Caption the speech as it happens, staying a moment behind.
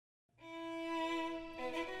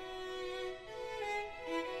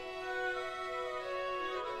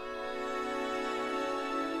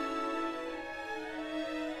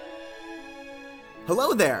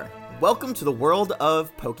Hello there! Welcome to the world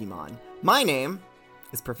of Pokemon. My name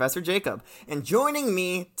is Professor Jacob, and joining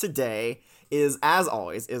me today is, as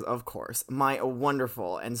always, of course, my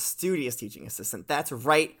wonderful and studious teaching assistant. That's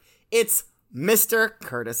right, it's Mr.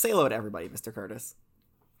 Curtis. Say hello to everybody, Mr. Curtis.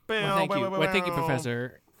 Well, thank you. Well, thank you,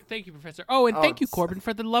 Professor. Thank you, Professor. Oh, and thank you, Corbin,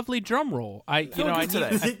 for the lovely drum roll. Did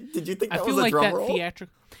you think that was a like drum roll?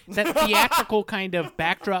 That theatrical kind of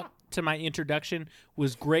backdrop to my introduction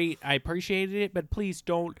was great. I appreciated it, but please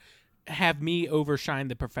don't have me overshine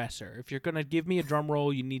the professor. If you're gonna give me a drum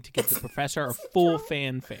roll, you need to give the professor a full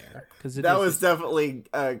fanfare, because that was definitely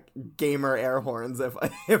gamer air horns, if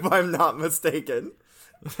I'm not mistaken.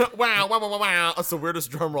 Wow, wow, wow, wow. That's the weirdest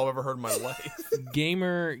drum roll I've ever heard in my life.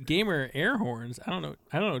 Gamer air horns. I don't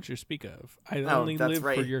know what you speak of. I only live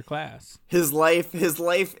for your class. His life is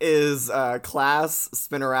class,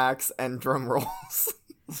 Spinnerax, and drum rolls.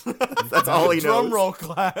 That's all he knows. Drum roll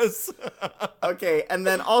class. Okay, and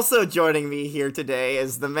then also joining me here today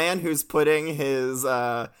is the man who's putting his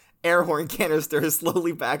air horn canister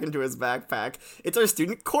slowly back into his backpack. It's our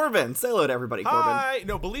student Corbin. Say hello to everybody, Corbin. Hi.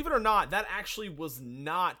 No, believe it or not, that actually was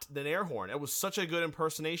not an air horn. It was such a good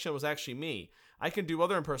impersonation. It was actually me. I can do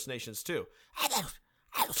other impersonations too.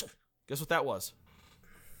 Guess what that was?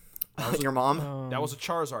 Your mom? That was a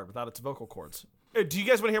Charizard without its vocal cords. Do you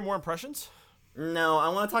guys want to hear more impressions? No, I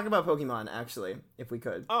want to talk about Pokemon, actually, if we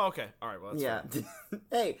could. Oh, okay. All right, well, that's fine.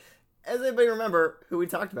 Hey, does anybody remember who we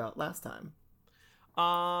talked about last time?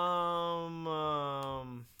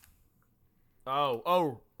 Raticata.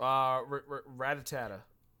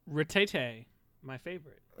 Raticate, my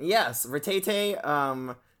favorite. Yes,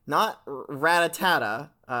 Raticate, not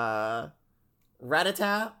Rattata,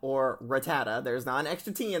 Rattata or Rattata. There's not an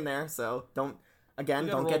extra T in there, so don't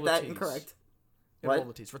get that incorrect. What? Roll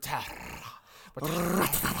the T's. Rattata.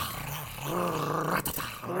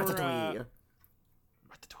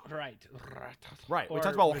 Right. We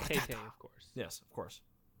talked about Raticate, of course. Yes, of course.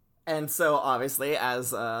 And so, obviously,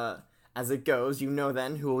 as it goes, you know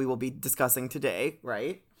then who we will be discussing today,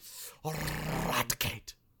 right?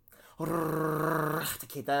 Raticate.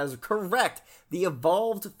 Raticate, that is correct. The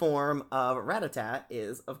evolved form of Rattata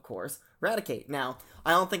is, of course, Raticate. Now,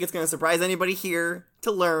 I don't think it's going to surprise anybody here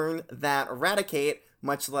to learn that Raticate,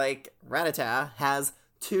 much like Rattata, has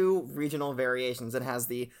two regional variations. It has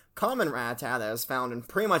the common Rattata that is found in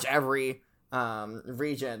pretty much every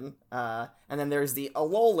region, and then there's the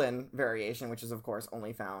Alolan variation, which is of course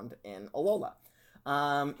only found in Alola.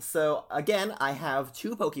 So again, I have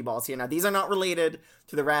two Pokeballs here. Now these are not related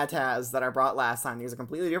to the Rattatas that I brought last time. These are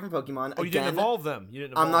completely different Pokemon. Oh, you didn't evolve them.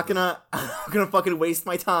 I'm not gonna fucking waste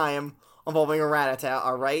my time evolving a Rattata.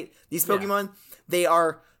 All right, these Pokemon,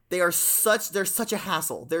 they're such a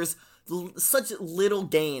hassle. There's such little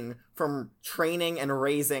gain from training and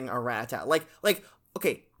raising a Rattata. Like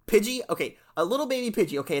okay. Pidgey, okay, a little baby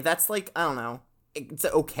Pidgey, okay, that's like, I don't know, it's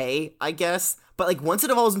okay, I guess, but like, once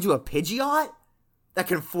it evolves into a Pidgeot that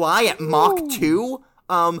can fly at Mach 2,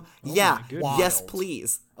 yeah, yes,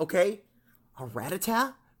 please, okay? A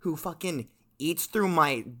Rattata who fucking eats through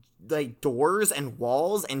my, like, doors and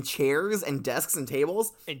walls and chairs and desks and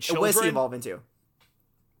tables, and children? What does he evolve into?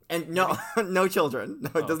 And no, no children.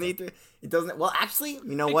 No, it doesn't eat through, it doesn't, well, actually,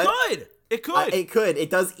 you know what? It could. It could. It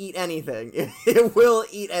does eat anything. It will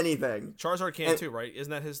eat anything. Charizard can too, right? Isn't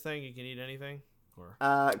that his thing? He can eat anything? Or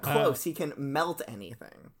close. He can melt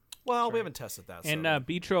anything. Well, we haven't tested that. And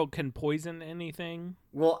Beetle can poison anything.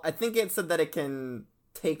 Well, I think it said that it can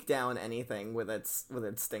take down anything with its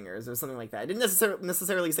stingers or something like that. It didn't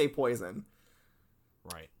necessarily say poison.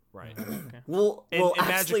 Right. Okay. Well, and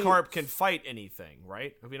actually, Magikarp can fight anything,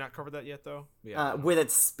 right? Have we not covered that yet, though? Yeah. With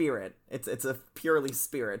its spirit, it's a purely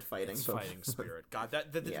spirit fighting. It's fighting spirit. God,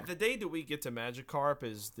 the day that we get to Magikarp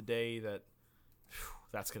is the day that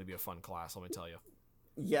that's going to be a fun class. Let me tell you.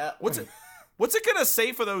 Yeah. What's it gonna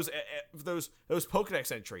say for those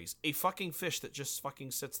Pokedex entries? A fucking fish that just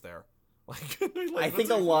fucking sits there. Like I think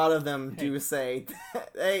a lot of them do say,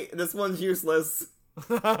 "Hey, this one's useless."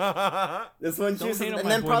 This one's useless, and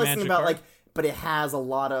then probably thinking about like, but it has a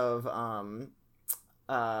lot of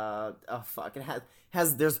it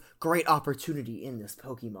has there's great opportunity in this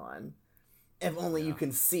Pokemon. If only you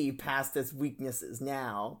can see past its weaknesses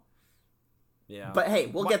now. Yeah, but hey,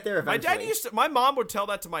 we'll get there eventually. My mom would tell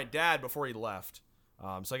that to my dad before he left.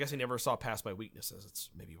 So I guess he never saw past my weaknesses. It's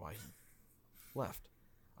maybe why he left.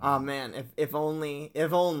 Oh man, if only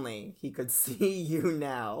he could see you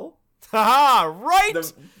now. Haha, right?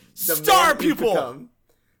 The star pupil!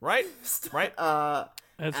 Right? Right?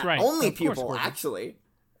 That's right. Only pupil, actually.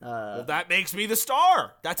 Well, that makes me the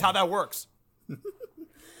star. That's how that works.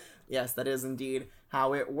 Yes, that is indeed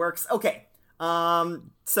how it works. Okay,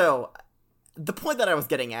 So the point that I was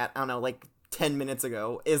getting at, I don't know, like 10 minutes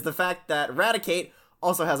ago, is the fact that Raticate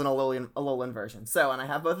also has an Alolan version. So, and I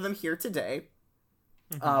have both of them here today.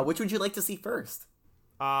 Which would you like to see first?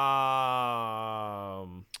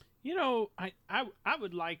 You know, I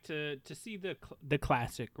would like to see the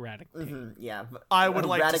classic Raticate. Yeah. I would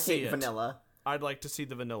like Raticate to see it. Vanilla. I'd like to see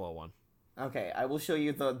the vanilla one. Okay, I will show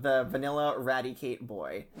you the vanilla Raticate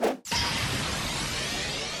boy.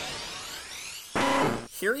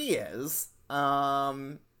 Here he is.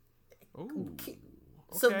 Ooh.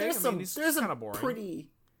 So Okay, there's some boring.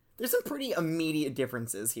 there's some pretty immediate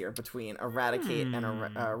differences here between a Raticate and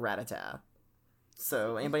a Rattata.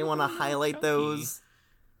 So anybody want to highlight chunky. those?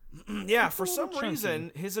 Yeah, for some chunky.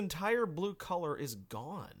 reason, his entire blue color is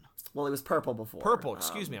gone. Well, it was purple before. Purple,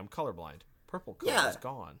 excuse me, I'm colorblind. Purple color yeah. is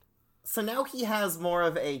gone. So now he has more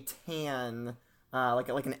of a tan, like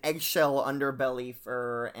an eggshell underbelly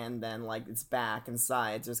fur, and then like its back and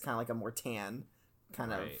sides, there's kind of like a more tan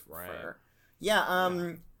kind of fur. Yeah.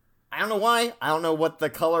 I don't know why. I don't know what the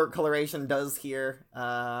coloration does here.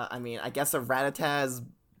 I mean, I guess a Rattata is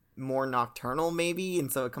more nocturnal, maybe,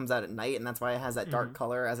 and so it comes out at night, and that's why it has that dark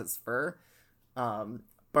color as its fur. But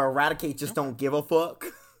Raticate just don't give a fuck.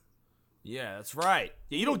 Yeah, that's right.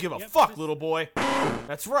 Yeah, you don't give a fuck, little boy.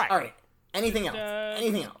 That's right. All right. Anything else?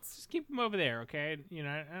 Anything else? Just keep him over there, okay? You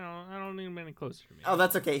know, I don't need him any closer to me. Oh,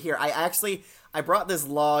 that's okay. Here, I brought this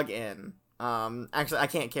log in. Actually, I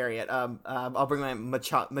can't carry it. I'll bring my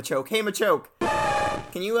Machoke. Hey, Machoke,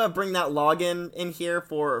 can you bring that log in here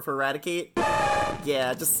for Raticate?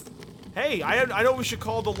 Yeah, just Hey, I know we should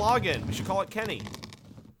call the login. We should call it Kenny.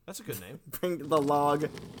 That's a good name. bring the log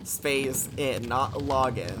space in, not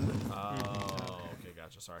login. Oh, okay,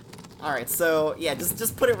 gotcha. Sorry. All right, so yeah,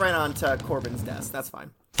 just put it right onto Corbin's desk. That's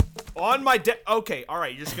fine. On my desk. Okay, all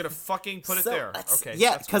right. You're just gonna fucking put it there. Okay.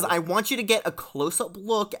 Yeah, that's because cool. I want you to get a close-up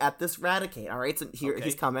look at this Raticate. All right, so here Okay.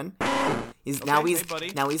 he's coming. He's hey,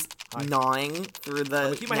 buddy. now he's gnawing through the. I'm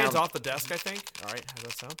gonna keep my hands now- off the desk, I think. All right, how's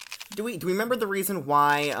that sound? Do we remember the reason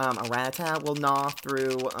why a Rattata will gnaw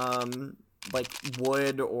through like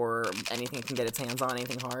wood or anything it can get its hands on,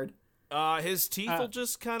 anything hard? His teeth will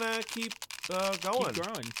just kind of keep going. Keep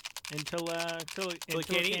growing until He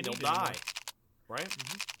can't eat, he'll die. Right?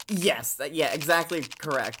 Yes, yeah, exactly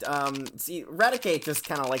correct. See, Raticate just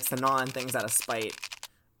kind of likes to gnaw on things out of spite.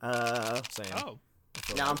 Same. Oh.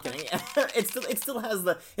 No, I'm kidding. it still has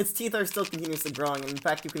its teeth are still continuously growing. In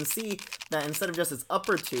fact, you can see that instead of just its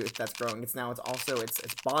upper tooth that's growing, it's also its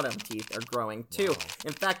bottom teeth are growing too. Wow.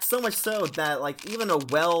 In fact, so much so that like even a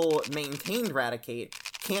well-maintained Raticate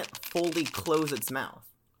can't fully close its mouth.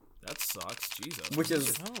 That sucks. Jesus. Which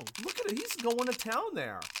is Look at it. He's going to town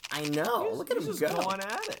there. I know. Look at him He's go. just going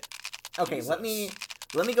at it. Okay, Jesus. let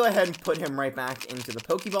me go ahead and put him right back into the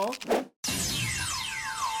Pokeball.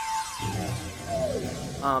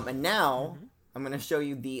 And now I'm gonna show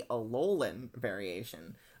you the Alolan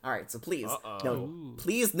variation. All right, so please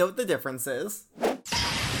note the differences.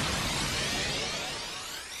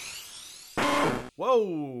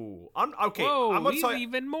 Whoa. I'm okay. Whoa, I'm gonna he's tell you.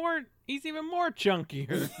 even more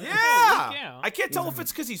chunkier. Yeah. Yeah. I can't tell if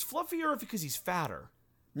it's because he's fluffier or if because he's fatter.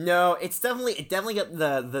 No, it definitely got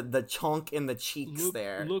the chunk in the cheeks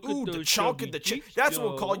there. Look Ooh, at the those chunk in the chubby cheek. cheeks, That's what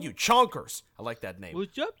we'll call Joe. you, chonkers. I like that name.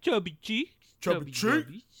 What's up, chubby cheeks? Chubby cheek?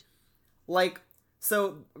 chubbies. Like,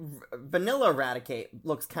 so Vanilla Raticate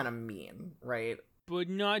looks kind of mean, right? But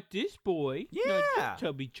not this boy. Yeah. Not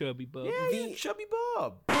this chubby bub. Yeah, The- you chubby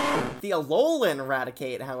bub. The Alolan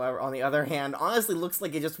Raticate, however, on the other hand, honestly looks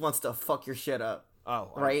like it just wants to fuck your shit up.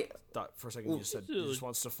 Oh, Right? I thought for a second you just said he just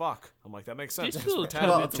wants to fuck. I'm like, that makes sense. This That's little what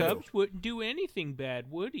Well, tubby it's tubs wouldn't do anything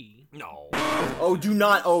bad, would he? No. Oh, do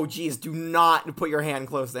not put your hand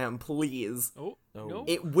close to him, please. Oh, no.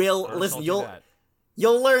 It will, Ernst, listen, don't do that.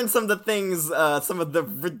 You'll learn some of the things, some of the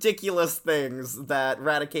ridiculous things that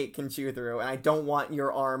Raticate can chew through, and I don't want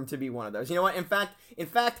your arm to be one of those. You know what? In fact,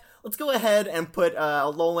 let's go ahead and put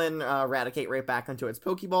Alolan Raticate right back into its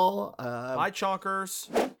Pokeball. Bye, chonkers.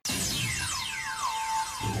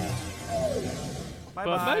 Bye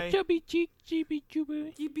Bye-bye, bye. chubby cheek, chubby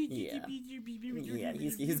chubby. Yeah,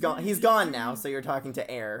 he's gone. He's gone now. So you're talking to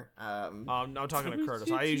Air. I'm talking to Curtis.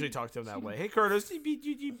 I usually talk to him that way. Hey, Curtis.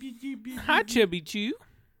 Hi, chubby chew.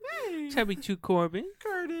 Chubby chew Corbin.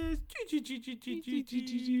 Curtis.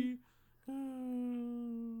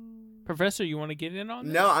 Professor, you want to get in on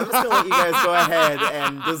this? No, I'm just gonna let you guys go ahead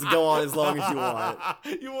and just go on as long as you want.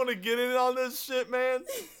 You want to get in on this shit, man?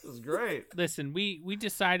 This is great. Listen, we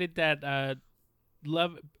decided that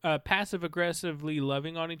passive aggressively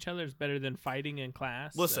loving on each other is better than fighting in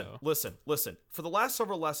class. Listen. For the last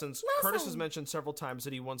several lessons, Curtis has mentioned several times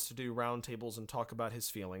that he wants to do round tables and talk about his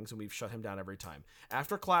feelings, and we've shut him down every time.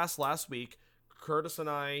 After class last week, Curtis and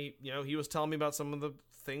I, he was telling me about some of the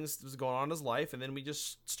things that was going on in his life, and then we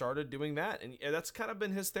just started doing that, and that's kind of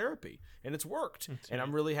been his therapy, and it's worked. And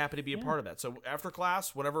I'm really happy to be a part of that. So after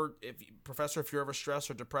class, whatever, Professor, if you're ever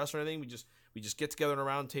stressed or depressed or anything, we just get together in a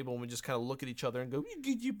round table and we just kind of look at each other and go,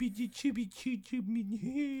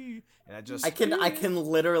 and I can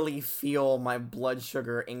literally feel my blood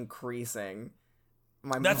sugar increasing.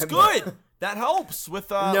 That's good. That helps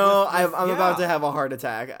with I'm about to have a heart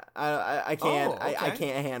attack. I can't. Oh, okay. I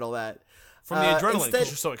can't handle that. From the adrenaline, because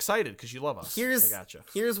you're so excited because you love us. I gotcha.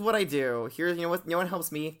 Here's what I do. You know what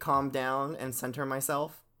helps me calm down and center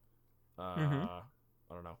myself? I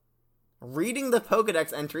don't know. Reading the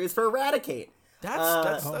Pokedex entries for Raticate.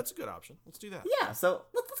 That's a good option. Let's do that. Yeah. So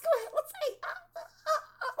let's go ahead.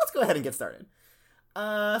 Let's go ahead and get started.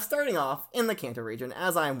 Starting off in the Kanto region,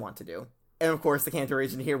 as I want to do. And of course, the Kanto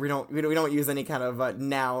region here, we don't use any kind of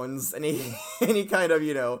nouns, any kind of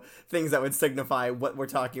things that would signify what we're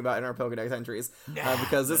talking about in our Pokedex entries,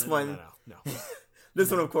 because this one, this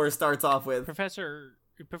one of course starts off with Professor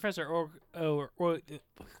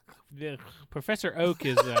Oak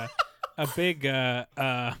is a big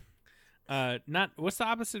not what's the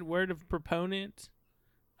opposite word of proponent?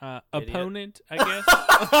 Opponent, I guess,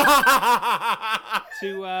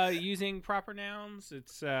 to using proper nouns.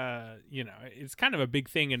 It's it's kind of a big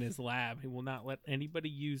thing in his lab. He will not let anybody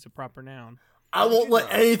use a proper noun. I won't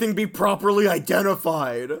let anything be properly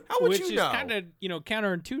identified. How would Which you know? is kind of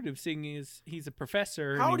counterintuitive, seeing he's a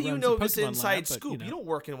professor. How and do he you runs know a this Pokemon inside lab, scoop? But, You don't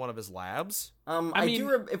work in one of his labs.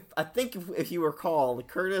 I think if you recall,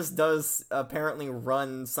 Curtis does apparently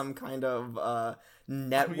run some kind of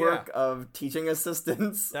network of teaching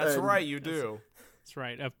assistants. That's right, you do. That's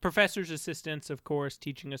right. Professor's assistants, of course,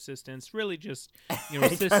 teaching assistants, really just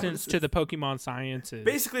assistants to the Pokemon sciences.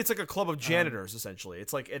 Basically, it's like a club of janitors. Essentially,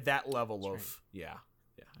 it's like at that level of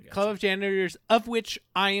Club of janitors, of which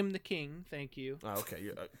I am the king. Thank you. Oh, okay,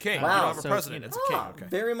 you're king. Wow. You don't have a president. It's a king. Okay.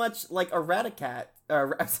 Very much like a Raticate.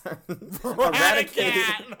 Raticate.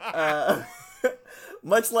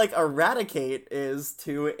 Much like a Raticate is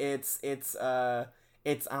to its I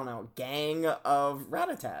don't know, gang of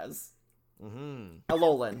Rattatas. Mm-hmm.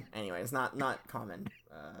 Alolan, anyways, not common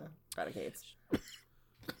Raticates.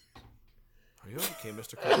 Are you okay,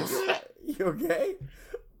 Mr. Curtis? You okay?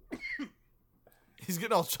 He's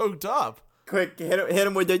getting all choked up. Quick, hit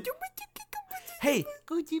him with the. Hey,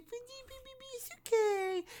 It's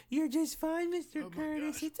okay. You're just fine, Mr.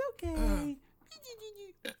 Curtis. It's okay.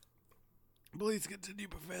 Please continue,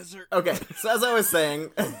 Professor. Okay, so as I was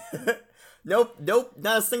saying, nope,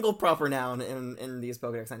 not a single proper noun in these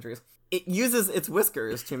Pokedex entries. It uses its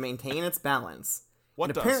whiskers to maintain its balance. What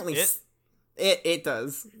and does apparently it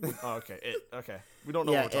does. Oh, okay. Okay. We don't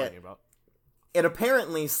know what we're talking about. It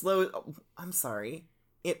apparently slows. Oh, I'm sorry.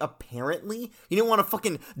 It apparently. You didn't want to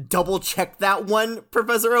fucking double check that one,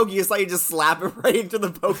 Professor Oak. You decided to just slap it right into the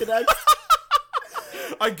Pokedex.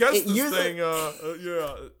 I guess thing.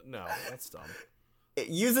 No, that's dumb. It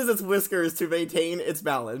uses its whiskers to maintain its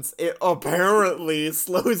balance. It apparently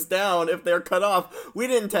slows down if they're cut off. We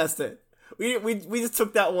didn't test it. We just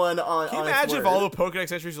took that one on. Can you imagine if all the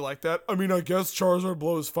Pokedex entries are like that? I mean, I guess Charizard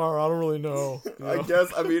blows fire. I don't really know. I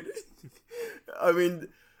guess. I mean,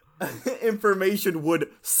 information would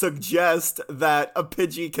suggest that a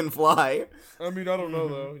Pidgey can fly. I mean, I don't know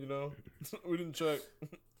though. We didn't check.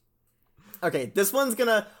 Okay, this one's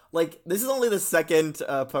gonna this is only the second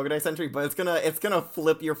Pokedex entry, but it's gonna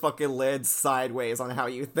flip your fucking lid sideways on how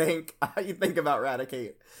you think about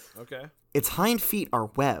Raticate. Okay. Its hind feet are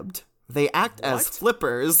webbed. They act as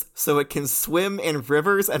flippers, so it can swim in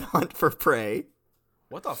rivers and hunt for prey.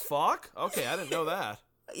 What the fuck? Okay, I didn't know that.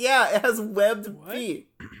 Yeah, it has webbed feet.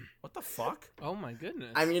 What the fuck? Oh my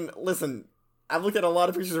goodness. I mean, listen, I've looked at a lot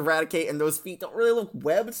of pictures of Raticate, and those feet don't really look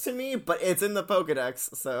webbed to me, but it's in the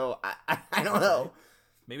Pokedex, so I don't know.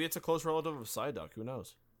 Maybe it's a close relative of Psyduck. Who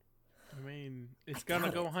knows? I mean, it's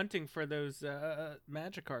gonna go hunting for those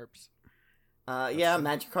Magikarps. Yeah,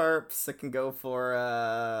 Magikarps. It can go for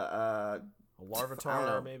A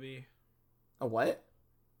Larvitar, maybe. A what?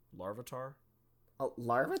 Larvitar? A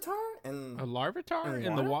Larvitar? And A Larvitar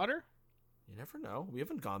in the water? You never know. We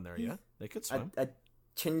haven't gone there yet. They could swim. a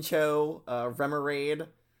Chincho, a Remoraid,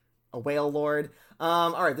 a Whale Lord.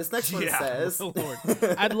 All right, this next one says... Whale Lord.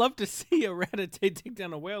 I'd love to see a Raticate take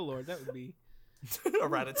down a Whale Lord. That would be... A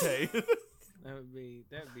Raticate. That would be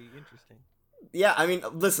interesting. Yeah, I mean,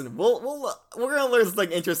 listen, we're gonna learn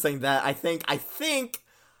something interesting that I think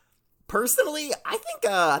personally, I think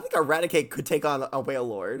a Raticate could take on a Whale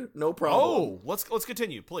Lord, no problem. Oh, let's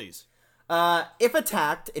continue, please. If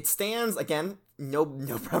attacked, it stands again. No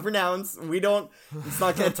proper nouns. It's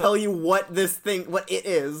not gonna tell you what it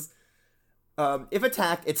is. If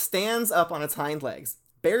attacked, it stands up on its hind legs,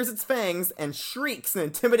 bares its fangs, and shrieks in an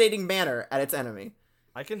intimidating manner at its enemy.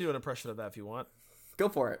 I can do an impression of that if you want. Go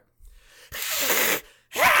for it.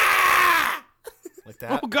 Like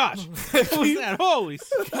that. Oh gosh, what was that? Holy!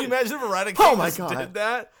 Can you imagine if a Raticate Oh my just God. did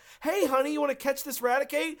that? Hey, honey, you want to catch this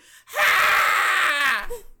Raticate?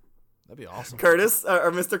 That'd be awesome. Curtis,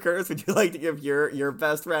 or Mr. Curtis, would you like to give your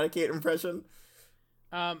best Raticate impression?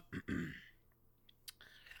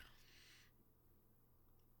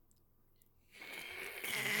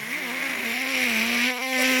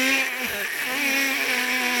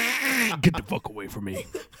 Get the fuck away from me.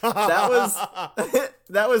 That was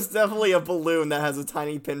that was definitely a balloon that has a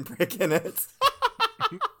tiny pinprick in it.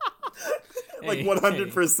 Like Hey,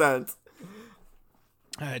 100%.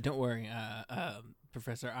 Don't worry,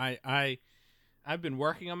 Professor. I've been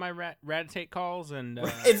working on my Raticate calls, and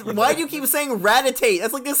Why do you keep saying Raticate?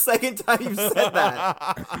 That's like the second time you've said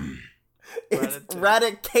that. It's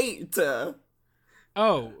Raticate.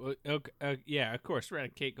 oh, okay, yeah, of course,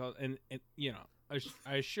 Raticate calls, and you know,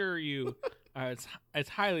 I assure you, it's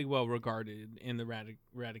highly well regarded in the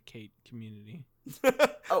Raticate community.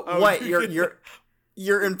 What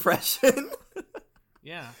your impression?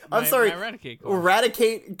 Yeah, I'm sorry. my Raticate call.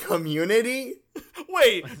 Raticate community?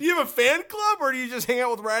 Wait, do you have a fan club or do you just hang out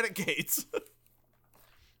with Raticates?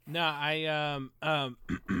 No, I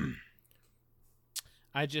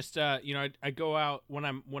just you know, I go out when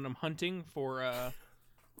I'm hunting for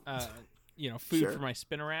you know, food Sure. for my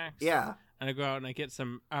spinnerax. Yeah. And I go out and I get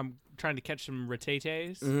some. I'm trying to catch some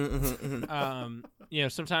Ratates. Mm-hmm. You know,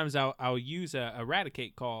 sometimes I'll use a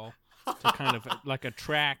Raticate call to kind of like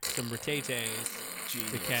attract some Ratates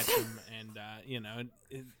to catch them, and you know,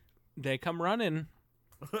 they come running.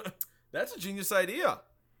 That's a genius idea.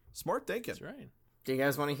 Smart thinking. That's right. Do you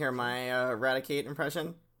guys want to hear my Raticate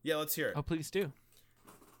impression? Yeah, let's hear it. Oh, please do.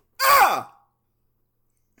 Ah!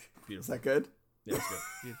 Is Beautiful. that good? Yeah, it's good.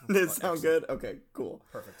 Beautiful. Did it sound good? Okay, cool.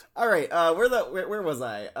 Perfect. All right, where was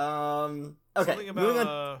I? Okay, Something moving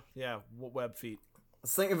on. about web feet.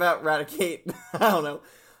 Something about Raticate. I don't know.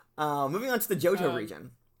 Moving on to the Johto region.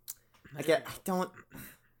 I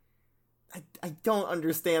don't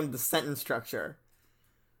understand the sentence structure.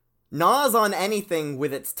 Gnaws on anything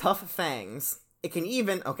with its tough fangs. It can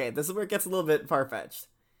even, okay, this is where it gets a little bit far-fetched.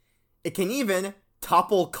 It can even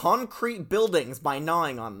topple concrete buildings by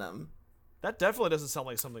gnawing on them. That definitely doesn't sound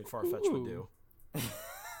like something Farfetch would do.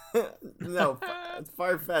 No, it's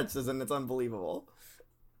far-fetched as in it's unbelievable.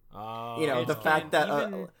 You know, the and fact that,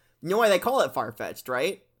 even- you know why they call it far-fetched,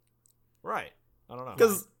 right? Right. I don't know.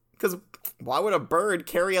 Because why would a bird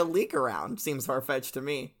carry a leak around? Seems far-fetched to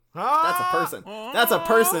me. That's a person. That's a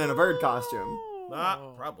person in a bird costume.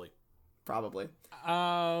 Probably. Probably.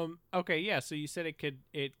 Okay, yeah. So you said it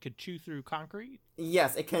could chew through concrete.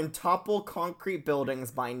 Yes, it can topple concrete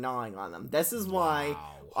buildings by gnawing on them. This is why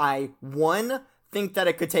I, one, think that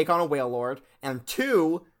it could take on a whale lord, and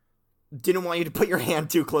two, didn't want you to put your hand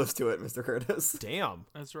too close to it, Mr. Curtis. Damn.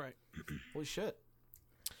 That's right. Holy shit.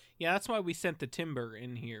 Yeah, that's why we sent the timber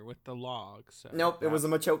in here with the logs. So. Nope, it was a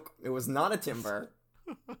machoke. It was not a timber.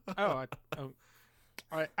 I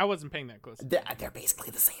wasn't paying that close. They're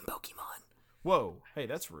basically the same Pokemon. Whoa. Hey,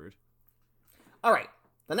 that's rude. All right,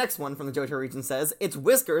 the next one from the Johto region says, its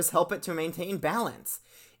whiskers help it to maintain balance.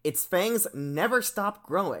 Its fangs never stop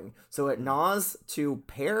growing, so it gnaws to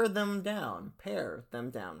pare them down. Pare them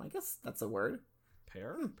down. I guess that's a word.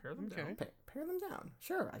 Pair them down. Pare them down.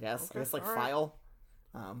 Sure, I guess. Okay, I guess like all right. file.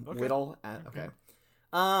 Okay. Whittle. Okay.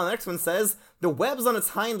 The next one says, the webs on its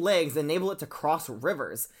hind legs enable it to cross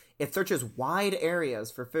rivers. It searches wide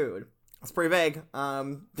areas for food. That's pretty vague.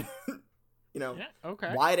 You know, Yeah,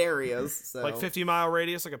 okay. wide areas. So Like 50-mile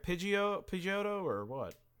radius, like a Pidgeotto, or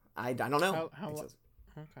what? I don't know.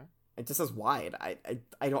 Okay. It just says wide. I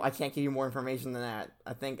can't give you more information than that.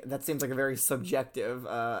 I think that seems like a very subjective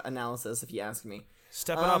analysis, if you ask me.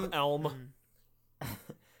 Stepping up, Elm.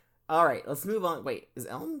 All right, let's move on. Wait, is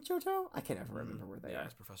Elm Johto? I can't ever remember where they Yeah, are.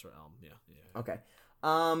 it's Professor Elm. Yeah. Okay.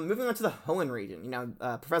 Moving on to the Hoenn region. You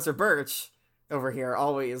know, Professor Birch over here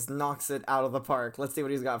always knocks it out of the park. Let's see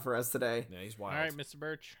what he's got for us today. Yeah, he's All wild. right, Mr.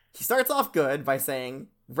 Birch. He starts off good by saying,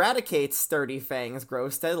 Raticate's sturdy fangs grow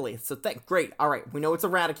steadily. So great. All right, we know it's a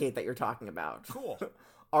Raticate that you're talking about. Cool.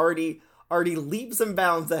 already leaps and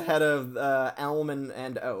bounds ahead of Elm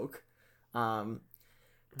and Oak.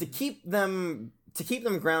 To keep them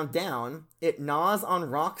ground down, it gnaws on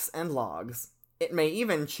rocks and logs. It may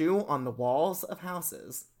even chew on the walls of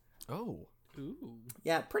houses. Oh. Ooh.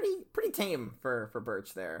 Yeah, pretty tame for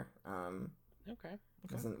Birch there. Okay.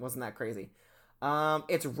 Wasn't that crazy?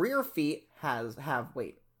 Its rear feet have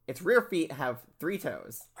 3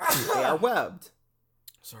 toes. They are webbed.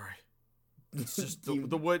 Sorry. It's just the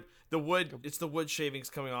wood. It's the wood shavings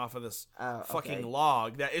coming off of this fucking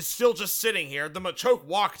log that is still just sitting here. The Machoke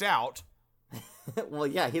walked out. Well,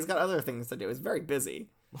 yeah, he's got other things to do. He's very busy.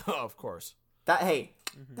 Of course. That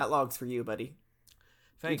log's for you, buddy.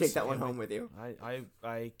 Thanks. You take that one home with you.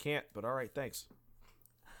 I can't, but all right, thanks.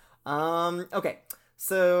 Okay.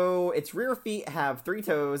 So its rear feet have 3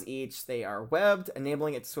 toes each. They are webbed,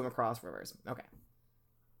 enabling it to swim across rivers. Okay.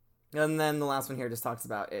 And then the last one here just talks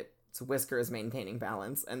about its whiskers maintaining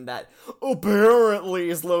balance, and that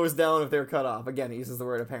apparently slows down if they're cut off. Again, it uses the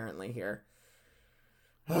word apparently here.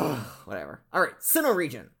 Whatever. All right, Sinnoh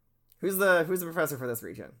region. Who's the professor for this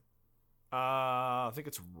region? I think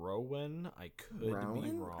it's Rowan. I could be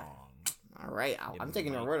wrong. All right, I'm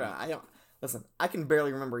taking your word on it. I don't listen. I can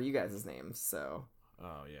barely remember you guys' names, so.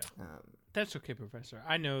 Oh yeah. That's okay, Professor.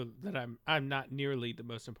 I know that I'm not nearly the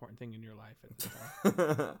most important thing in your life at this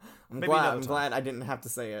time. I'm glad I didn't have to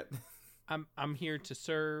say it. I'm here to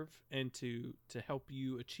serve and to help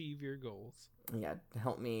you achieve your goals. Yeah, to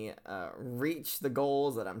help me reach the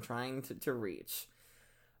goals that I'm trying to reach.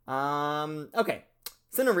 Okay.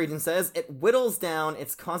 Sinnoh region says it whittles down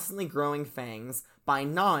its constantly growing fangs by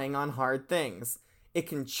gnawing on hard things. It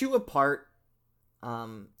can chew apart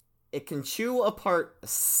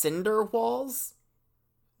cinder walls.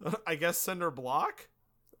 I guess cinder block.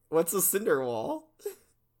 What's a cinder wall?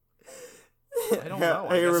 I don't know.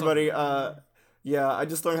 Hey everybody, yeah, I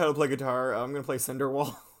just learned how to play guitar. I'm gonna play cinder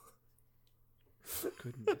wall.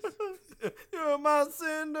 Goodness. You're my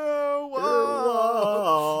cinder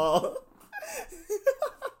wall.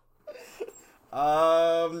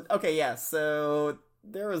 Okay, yeah, so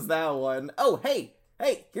there was that one. Oh, hey,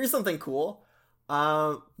 here's something cool. We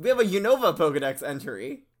have a Unova Pokedex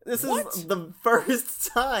entry. This is the first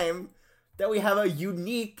time that we have a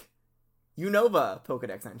unique Unova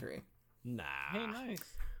Pokedex entry. Nah. Hey, nice.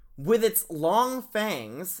 With its long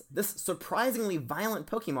fangs, this surprisingly violent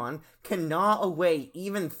Pokemon can gnaw away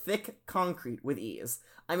even thick concrete with ease.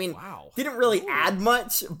 I mean, didn't really add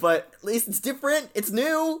much, but at least it's different, it's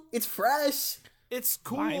new, it's fresh. It's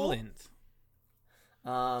cool. Violent.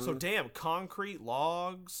 So damn, concrete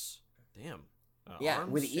logs. Damn. Yeah,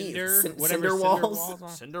 arms? with ease. Cinder Cinder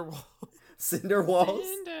walls. Cinder wall. Cinder walls.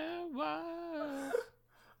 Cinder wall.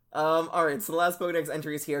 Alright, so the last Pokedex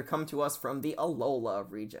entries here come to us from the Alola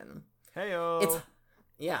region. Heyo.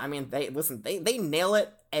 I mean, they nail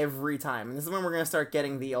it every time. And this is when we're going to start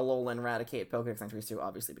getting the Alola and Raticate Pokedex entries too,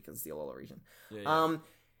 obviously, because it's the Alola region. Yeah.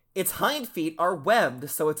 Its hind feet are webbed,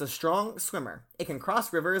 so it's a strong swimmer. It can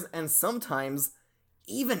cross rivers and sometimes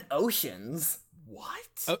even oceans.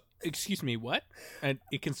 What? Oh, excuse me, what? And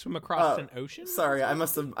it can swim across an ocean? Sorry, I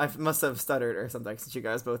must have stuttered or something since you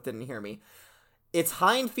guys both didn't hear me. Its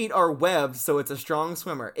hind feet are webbed, so it's a strong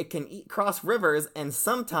swimmer. It can cross rivers and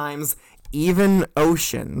sometimes even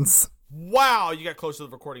oceans. Wow, you got close to the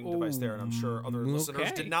recording device there, and I'm sure other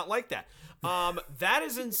listeners did not like that. That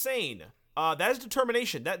is insane. That is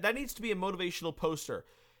determination. That needs to be a motivational poster.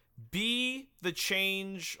 Be the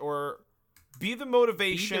change, or be the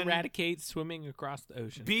motivation. Be the Raticate swimming across the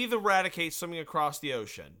ocean. Be the Raticate swimming across the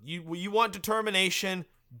ocean. You want determination.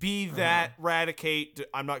 Be that Raticate.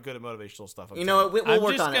 I'm not good at motivational stuff. You know what? We'll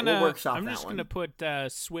work on it. We'll workshop that one. I'm just going to put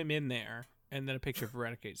swim in there, and then a picture of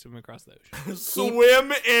Raticate swimming across the ocean.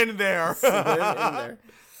 Swim in there. Swim in there.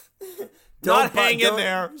 Not hang in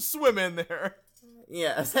there. Swim in there.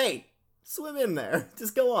 Yes. Hey, swim in there.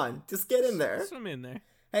 Just go on. Just get in there. Swim in there.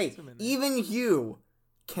 Hey, even you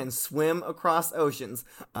can swim across oceans.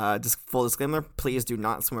 Just full disclaimer, please do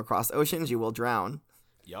not swim across oceans. You will drown.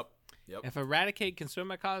 Yep. If a Raticate can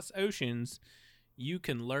swim across oceans, you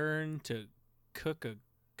can learn to cook a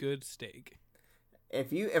good steak.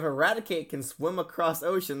 If a Raticate can swim across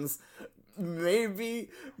oceans, maybe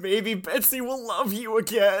Betsy will love you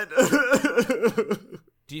again.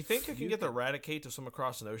 Do you think I can get the Raticate to swim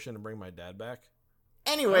across an ocean and bring my dad back?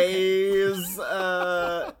 Anyways,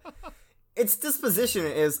 its disposition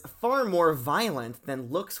is far more violent than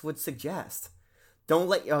looks would suggest. Don't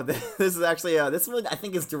let this is actually this one I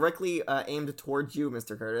think is directly aimed towards you,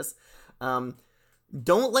 Mr. Curtis.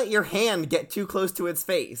 Don't let your hand get too close to its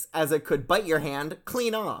face, as it could bite your hand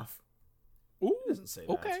clean off. Ooh. doesn't say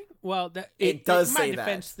that. Okay. Well, It does in my say that.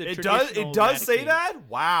 defense, the It does. It does say Raticate- that.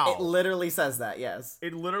 Wow. It literally says that. Yes.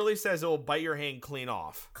 It literally says it will bite your hand clean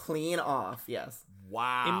off. Clean off. Yes.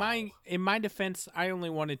 Wow. In my defense, I only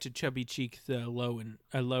wanted to chubby cheek the low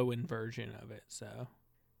end version of it. So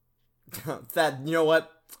That, you know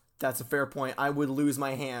what? That's a fair point. I would lose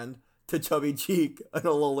my hand to chubby cheek an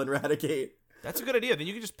Alolan Raticate. That's a good idea. Then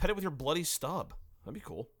you can just pet it with your bloody stub. That'd be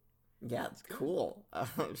cool. Yeah, it's cool.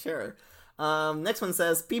 Sure. Next one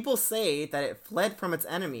says, people say that it fled from its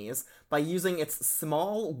enemies by using its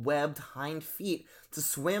small webbed hind feet to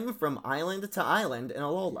swim from island to island in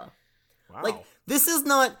Alola. Wow. Like, this is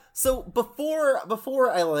not... So, before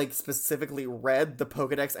I, like, specifically read the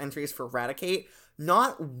Pokedex entries for Raticate,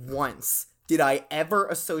 not once did I ever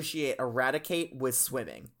associate Raticate with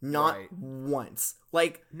swimming. Not Right. once.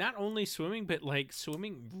 Like, not only swimming, but like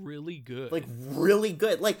swimming really good. like, really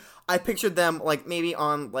good. Like, I pictured them, like, maybe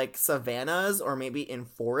on, like, savannas or maybe in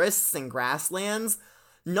forests and grasslands.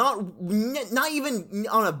 Not even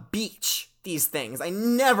on a beach, these things. I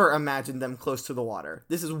never imagined them close to the water.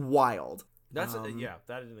 This is wild. That's yeah.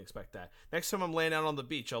 That I didn't expect that. Next time I'm laying out on the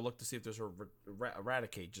beach, I'll look to see if there's a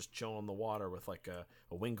Raticate just chilling on the water with like a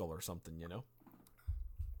Wingull or something. You know.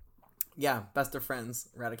 Yeah, best of friends,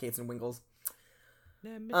 Raticates and Wingles.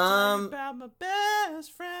 Let me tell you about my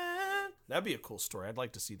best friend. That'd be a cool story. I'd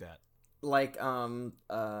like to see that. Like, go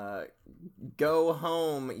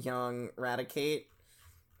home, young Raticate,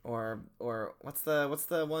 or what's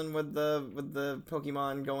the one with the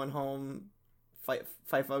Pokemon going home?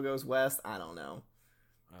 FIFO goes west. I don't know.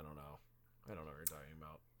 I don't know what you're talking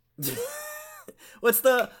about. What's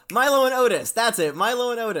the Milo and Otis? That's it,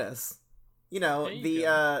 Milo and Otis. You know, There you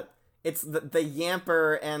go. It's the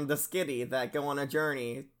Yamper and the Skitty that go on a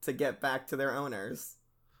journey to get back to their owners.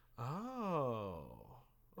 Oh,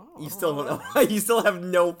 You still don't know. You still have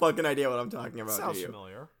no fucking idea what I'm talking about. Sounds do you?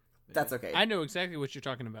 familiar. That's okay. I know exactly what you're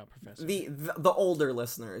talking about, Professor. The older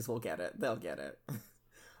listeners will get it. They'll get it.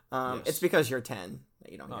 Yes. It's because you're 10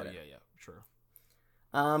 that you don't Oh get it. yeah, sure.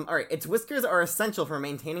 All right. Its whiskers are essential for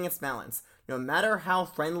maintaining its balance. No matter how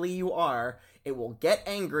friendly you are, it will get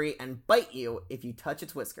angry and bite you if you touch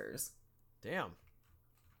its whiskers. Damn.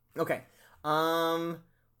 Okay.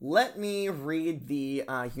 Let me read the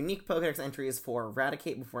unique Pokedex entries for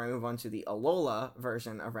Raticate before I move on to the Alola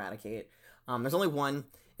version of Raticate. There's only one.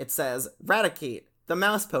 It says, Raticate, the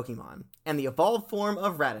mouse Pokemon, and the evolved form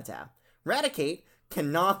of Rattata. Raticate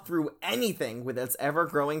can gnaw through anything with its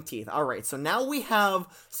ever-growing teeth. All right, so now we have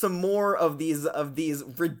some more of these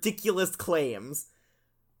ridiculous claims.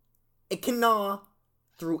 It can gnaw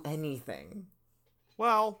through anything.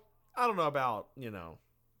 Well, I don't know about, I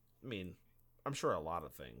mean, I'm sure a lot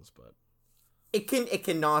of things, but It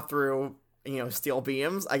can gnaw through, steel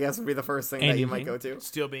beams, I guess would be the first thing that you might go to.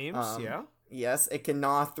 steel beams, yeah. Yes, it can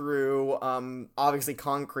gnaw through, obviously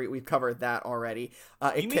concrete. We've covered that already.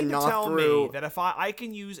 It You can mean to gnaw tell through... me that if I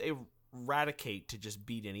can use a Raticate to just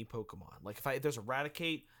beat any Pokemon, like if there's a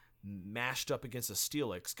Raticate mashed up against a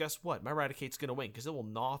Steelix, guess what? My Raticate's gonna win because it will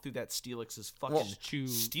gnaw through that Steelix's fucking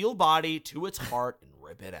steel body to its heart and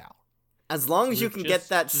rip it out. As long as you We're can just- get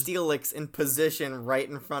that Steelix in position right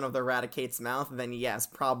in front of the Raticate's mouth, then yes,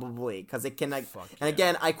 probably, because it can. Fuck and yeah.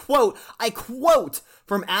 again, I quote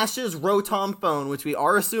from Ash's Rotom phone, which we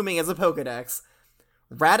are assuming is a Pokedex.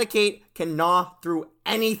 Raticate can gnaw through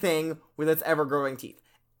anything with its ever-growing teeth.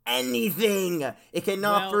 Anything. It can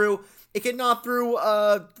gnaw through. It can gnaw through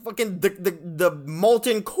fucking the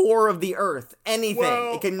molten core of the earth. Anything.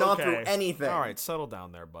 Well, it can gnaw okay. through anything. All right, settle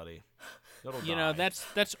down there, buddy. It'll die.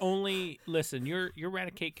 That's only listen. Your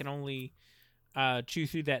Raticate can only chew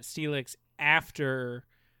through that Steelix after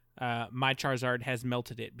my Charizard has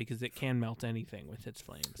melted it, because it can melt anything with its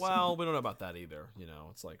flames. Well, we don't know about that either.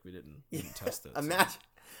 It's like we didn't test it. so.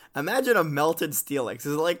 Imagine a melted Steelix.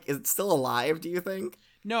 Is it still alive, do you think?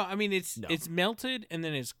 no, I mean it's No. melted and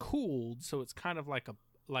then it's cooled, so it's kind of like a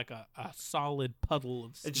solid puddle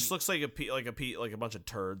of steel. It just looks like a bunch of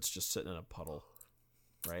turds just sitting in a puddle,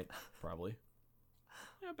 right? Probably.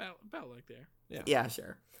 Yeah, about like there. Yeah,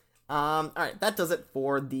 sure. All right, that does it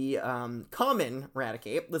for the common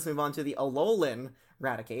Raticate. Let's move on to the Alolan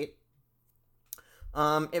Raticate.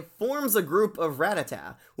 It forms a group of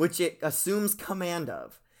Rattata, which it assumes command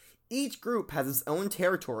of. Each group has its own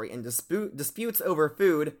territory, and disputes over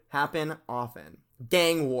food happen often.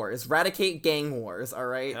 Gang wars, Raticate gang wars. All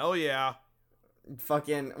right, Hell yeah.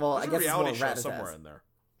 fucking. Well, There's I guess a it's reality more show Rattatas. somewhere in there.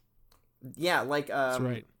 Yeah, like That's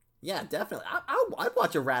right. Yeah, definitely. I'd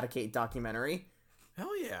watch a Raticate documentary.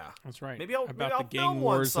 Hell yeah. That's right. Maybe I'll about film the gang one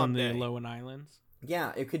wars on the someday. Alolan Islands.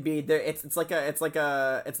 Yeah, it could be there. It's like a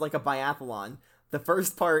biathlon, The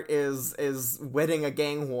first part is winning a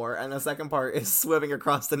gang war, and the second part is swimming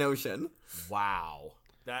across the ocean. Wow.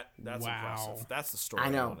 That's Wow. impressive. That's the story I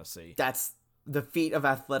know. want to see. That's the feat of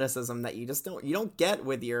athleticism that you don't get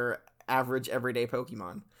with your average everyday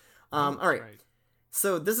Pokemon. All right.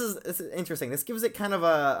 So this is interesting. This gives it kind of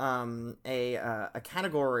a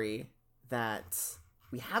category that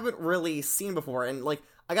we haven't really seen before, and like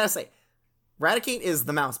I gotta say, Raticate is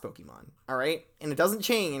the mouse Pokemon, all right, and it doesn't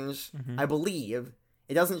change. I believe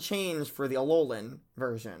it doesn't change for the Alolan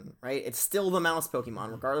version, right? It's still the mouse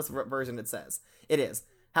Pokemon, regardless of what version it says. It is.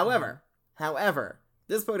 However,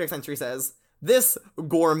 this Pokedex entry says this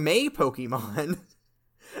gourmet Pokemon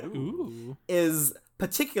Ooh. is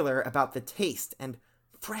particular about the taste and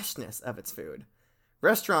freshness of its food.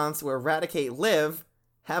 Restaurants where Raticate live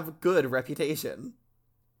have good reputation.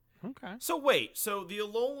 Okay. So wait, so the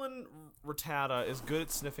Alolan Rattata is good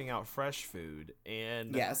at sniffing out fresh food,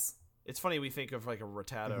 and Yes. it's funny we think of like a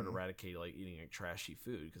Rattata and a Raticate like eating like trashy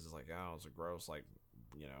food because it's like, oh, it's a gross, like,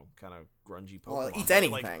 you know, kind of grungy Pokemon. Well, it eats Like,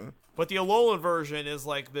 anything. but the Alolan version is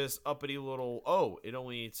like this uppity little, it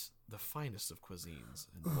only eats the finest of cuisines.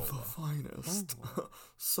 In The Alola. finest.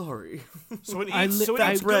 Sorry. So it I eats, li- so it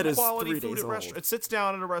that eats bread good is quality 3 food days at old. restaurant. It sits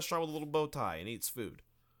down at a restaurant with a little bow tie and eats food.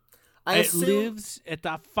 I It assume... lives at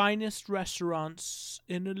the finest restaurants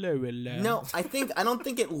in Alola. No, I don't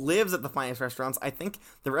think it lives at the finest restaurants. I think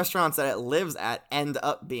the restaurants that it lives at end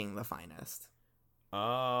up being the finest.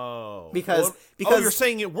 Oh. Because you're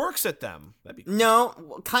saying it works at them. That'd be No,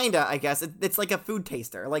 well, kinda, I guess. It's like a food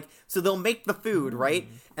taster. Like, so they'll make the food, right?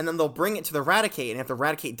 And then they'll bring it to the Raticate, and if the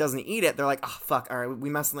Raticate doesn't eat it, they're like, oh, fuck, all right, we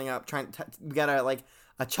messed something up. We gotta, like,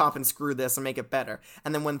 chop and screw this and make it better.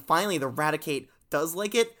 And then when finally the Raticate does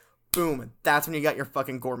like it, boom, that's when you got your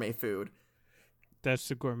fucking gourmet food. That's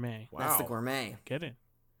the gourmet. Wow. That's the gourmet. Get it?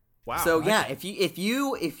 Wow. So yeah, if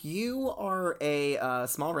you are a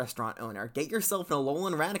small restaurant owner, get yourself an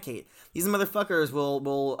Alolan Raticate. These motherfuckers will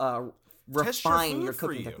Test your refine food your for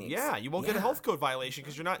cooking you. techniques. Yeah, you won't get a health code violation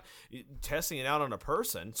because you're not testing it out on a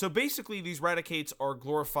person. So basically, these Raticates are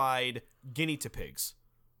glorified guinea to pigs.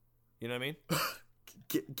 You know what I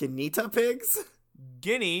mean? Guinea pigs?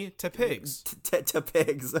 Guinea to pigs. To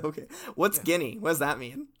pigs. Okay. What's Guinea? What does that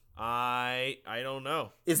mean? I don't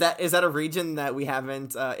know. Is that a region that we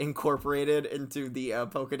haven't incorporated into the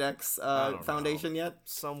Pokedex don't Foundation yet?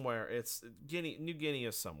 Somewhere it's Guinea. New Guinea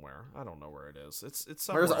is somewhere. I don't know where it is. It's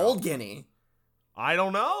somewhere. Where's else. Old Guinea? I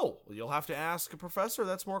don't know. You'll have to ask a professor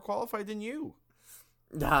that's more qualified than you.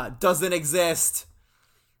 Doesn't exist.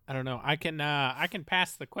 I don't know. I can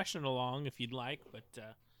pass the question along if you'd like, but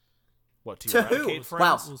What to To who? eradicate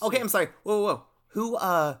Wow. friends? Okay, I'm sorry. Whoa.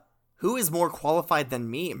 Who is more qualified than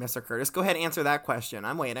me, Mr. Curtis? Go ahead and answer that question.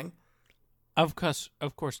 I'm waiting. of course,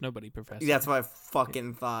 nobody, Professor. That's what I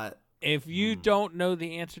fucking thought. If you don't know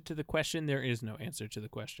the answer to the question, there is no answer to the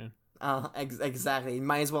question. Exactly. You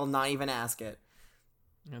might as well not even ask it.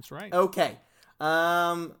 That's right. Okay.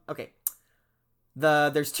 Okay.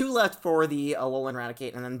 There's 2 left for the Alolan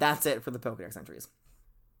Raticate, and then that's it for the Pokedex entries.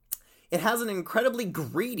 It has an incredibly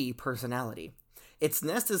greedy personality. Its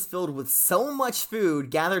nest is filled with so much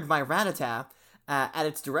food gathered by Rattata at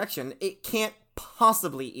its direction, it can't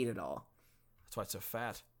possibly eat it all. That's why it's so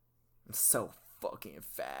fat. I'm so fucking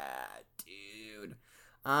fat, dude.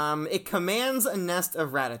 It commands a nest of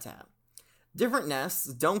Rattata. Different nests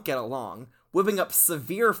don't get along, whipping up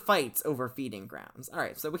severe fights over feeding grounds.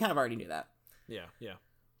 Alright, so we kind of already knew that. Yeah.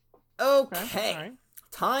 Okay. All right.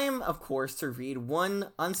 Time, of course, to read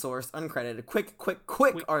one unsourced, uncredited,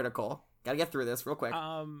 quick article. Gotta get through this real quick.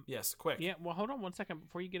 Yes. Quick. Yeah, well, hold on one second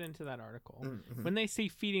before you get into that article. Mm-hmm. When they say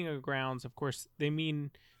feeding of grounds, of course, they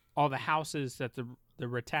mean all the houses that the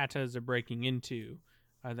Rattatas are breaking into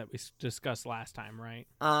that we discussed last time, right?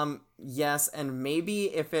 Yes, and maybe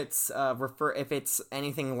if it's if it's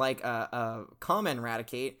anything like a common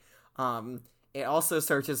Raticate, it also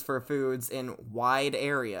searches for foods in wide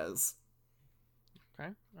areas. Okay.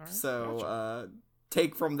 All right. So Gotcha.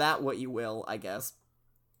 take from that what you will, I guess.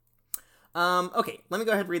 Okay, let me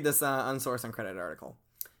go ahead and read this unsourced, uncredited article.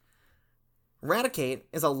 Raticate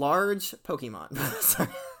is a large Pokemon.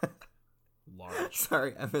 Large.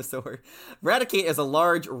 Sorry, I missed the word. Raticate is a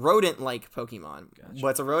large rodent-like Pokemon. Gotcha.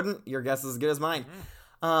 What's a rodent? Your guess is as good as mine.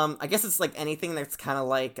 I guess it's like anything that's kind of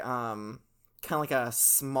like a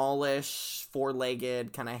smallish,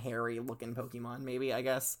 4-legged, kind of hairy-looking Pokemon. Maybe, I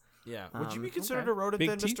guess. Yeah. Would you be Okay. considered a rodent Big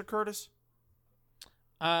then, teeth? Mr. Curtis?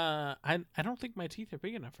 I don't think my teeth are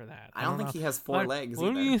big enough for that. I don't think know. he has 4 legs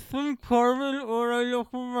What either. do you think, Corbin? When I look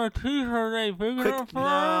at my teeth, are they big enough for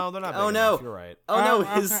that? No, they're not. Big Oh, enough. no. You're right. Oh no,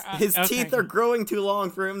 his okay. teeth are growing too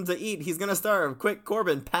long for him to eat. He's gonna starve. Quick,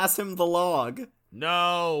 Corbin, pass him the log.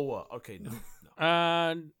 No. Okay, no.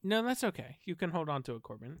 No, that's okay. You can hold on to it,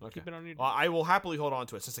 Corbin. Okay. Keep it on your. Well, I will happily hold on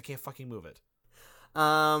to it since I can't fucking move it.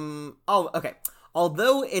 Oh, okay.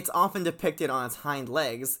 Although it's often depicted on its hind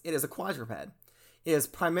legs, it is a quadruped. It is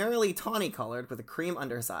primarily tawny colored with a cream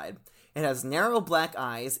underside. It has narrow black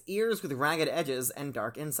eyes, ears with ragged edges and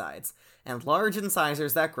dark insides, and large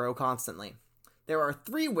incisors that grow constantly. There are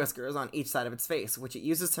 3 whiskers on each side of its face, which it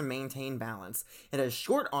uses to maintain balance. It has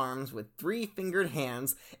short arms with 3-fingered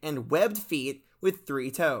hands and webbed feet with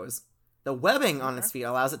 3 toes. The webbing on its feet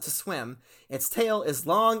allows it to swim. Its tail is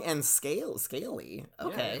long and scaly.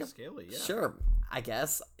 Okay. Yeah, scaly, yeah. Sure, I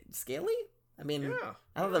guess. Scaly? I mean, Yeah.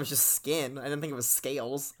 I thought that was just skin. I didn't think it was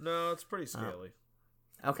scales. No, it's pretty scaly.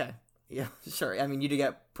 Okay. Yeah, sure. I mean, you do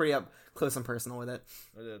get pretty up close and personal with it.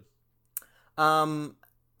 I did.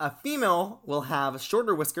 A female will have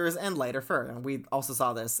shorter whiskers and lighter fur. And we also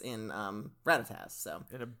saw this in Raticate, so.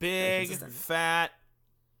 And a big, consistent. fat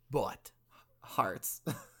butt. Hearts.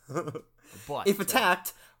 Butt. If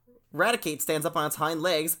attacked, Raticate stands up on its hind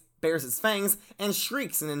legs, bares its fangs, and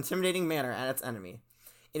shrieks in an intimidating manner at its enemy.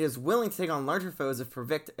 It is willing to take on larger foes if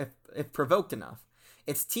provoked enough.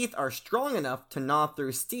 Its teeth are strong enough to gnaw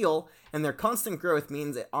through steel, and their constant growth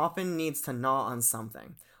means it often needs to gnaw on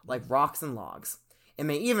something, like rocks and logs. It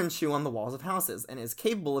may even chew on the walls of houses, and is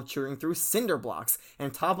capable of chewing through cinder blocks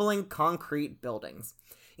and toppling concrete buildings.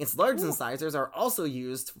 Its large incisors are also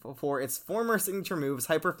used for its former signature moves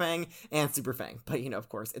Hyper Fang and Super Fang, but of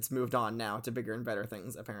course, it's moved on now to bigger and better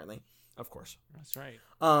things, apparently. Of course. That's right.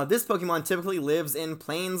 This Pokemon typically lives in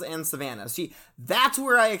plains and savannas. See, that's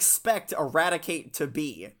where I expect Raticate to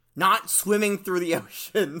be, not swimming through the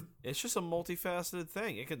ocean. It's just a multifaceted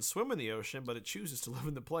thing. It can swim in the ocean, but it chooses to live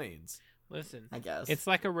in the plains. Listen, I guess. it's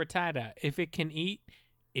like a Rattata. If it can eat,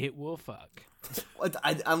 it will fuck.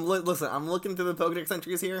 I'm looking through the Pokedex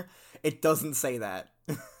entries here. It doesn't say that.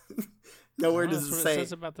 Nowhere does it That's what say. it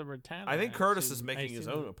says about the Rattata. I think Curtis actually. is making his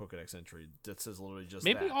I own assume- Pokedex entry that says literally just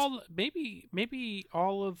Maybe that. maybe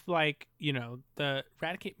all of the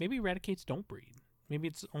Raticate. Maybe Raticates don't breed. Maybe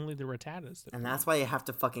it's only the Rattatas. And that's why you have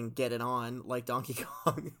to fucking get it on like Donkey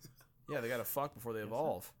Kong. Yeah, they gotta fuck before they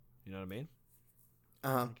evolve. You know what I mean?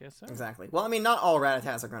 I guess so. Exactly. Well, I mean, not all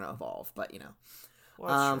Rattatas are going to evolve, but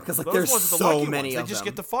Well, because like Those there's ones are the so lucky many ones. of They just them.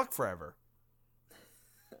 get to fuck forever.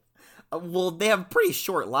 Well, they have pretty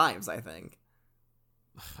short lives, I think.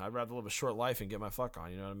 I'd rather live a short life and get my fuck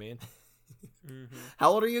on. You know what I mean? How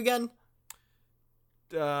old are you again?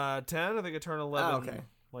 10. I think I turn 11. Oh, okay.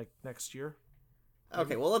 Like next year.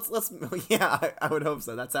 Okay, well let's yeah, I would hope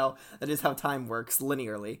so. That is how time works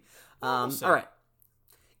linearly. All see. right.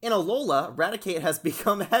 In Alola, Raticate has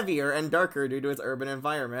become heavier and darker due to its urban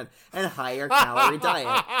environment and higher calorie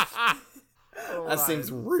diet. That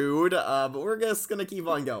seems rude, but we're just gonna keep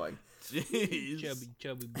on going. Jeez.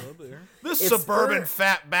 Chubby blubber. This It's suburban fur-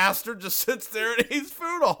 fat bastard just sits there and eats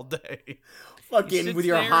food all day. Fucking with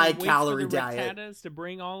your high calorie diet. Rattatas to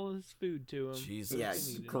bring all his food to him. Jesus. Yeah, They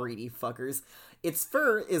need it. greedy fuckers. Its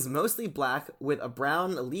fur is mostly black with a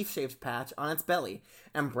brown leaf-shaped patch on its belly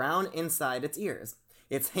and brown inside its ears.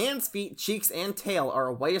 Its hands, feet, cheeks, and tail are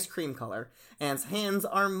a whitish cream color, and its hands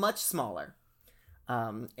are much smaller.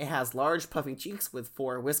 It has large puffy cheeks with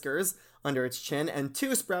 4 whiskers under its chin and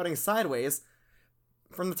 2 sprouting sideways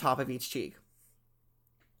from the top of each cheek.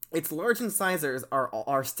 Its large incisors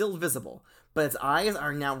are still visible, but its eyes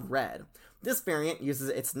are now red. This variant uses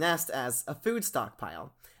its nest as a food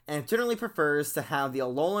stockpile, and it generally prefers to have the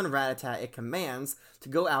Alolan Rattata it commands to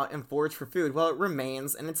go out and forage for food while it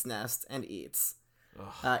remains in its nest and eats.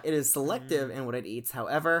 It is selective in what it eats,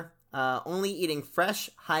 however, only eating fresh,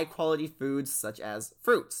 high-quality foods such as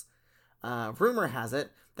fruits. Rumor has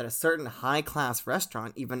it that a certain high-class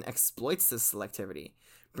restaurant even exploits this selectivity,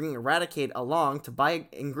 bringing Raticate along to buy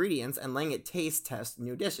ingredients and letting it taste test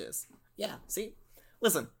new dishes. Yeah, see?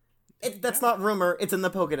 Listen, that's not rumor, it's in the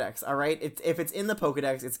Pokedex, alright? If it's in the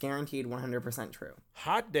Pokedex, it's guaranteed 100% true.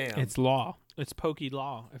 Hot damn. It's law. It's Pokey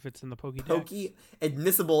law if it's in the Pokédex. Pokey,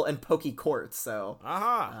 admissible in Poke courts, so...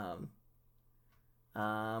 Aha.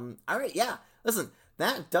 Alright, yeah. Listen,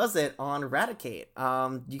 that does it on Raticate.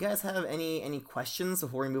 Do you guys have any questions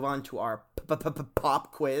before we move on to our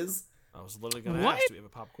pop quiz? I was literally going to What? ask, do we have a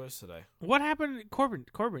pop quiz today? What happened, Corbin?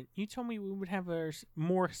 You told me we would have a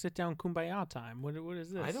more sit-down kumbaya time. What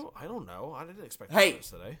is this? I don't know. I didn't expect Hey. this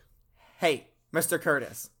today. Hey, Mr.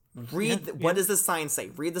 Curtis, read. Yeah, what does the sign say?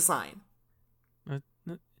 Read the sign.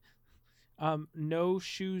 No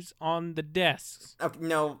shoes on the desks. Okay,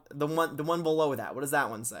 no, the one below that. What does that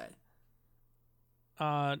one say?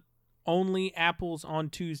 Only apples on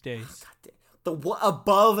Tuesdays. The one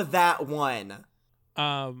above that one.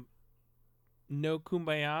 No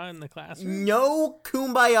kumbaya in the classroom? No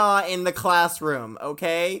kumbaya in the classroom,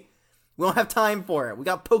 okay? We don't have time for it. We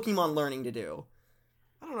got Pokemon learning to do.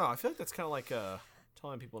 I don't know. I feel like that's kind of like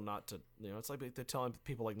telling people not to, it's like they're telling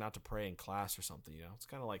people like not to pray in class or something, It's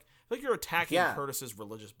kind of like, I feel like you're attacking Curtis's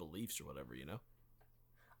religious beliefs or whatever,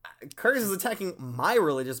 Curtis is attacking my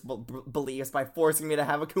religious beliefs by forcing me to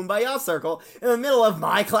have a kumbaya circle in the middle of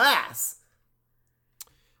my class.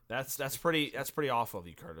 That's pretty awful of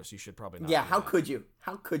you, Curtis. You should probably not. Yeah, do how that. could you?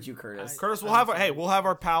 How could you, Curtis? Curtis, we'll have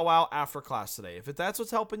our powwow after class today. If that's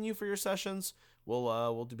what's helping you for your sessions,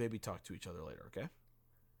 we'll do maybe talk to each other later, okay?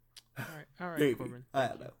 All right, Maybe. Corbin. I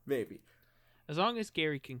don't know. Maybe. As long as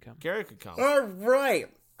Gary can come. Gary could come. All right.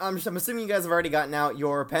 I'm assuming you guys have already gotten out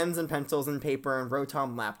your pens and pencils and paper and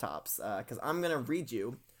Rotom laptops, because I'm going to read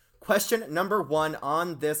you question number 1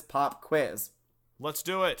 on this pop quiz. Let's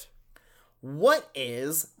do it. What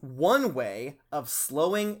is one way of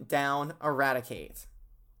slowing down Raticate?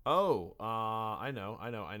 Oh, I know.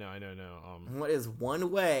 What is one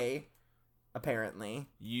way, apparently?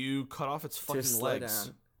 You cut off its fucking slow legs.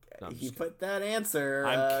 down. No, I'm You just put that answer.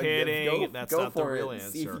 I'm kidding. That's not the for real it.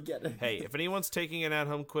 See if you answer. get it. Hey, if anyone's taking an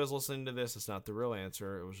at-home quiz listening to this, it's not the real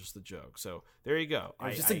answer. It was just a joke. So there you go. It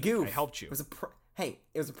was just a goof. I helped you. It was Hey,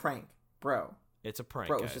 it was a prank, bro. It's a prank,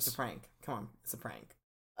 Bro, guys. it's just a prank. Come on, it's a prank.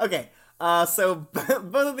 Okay, so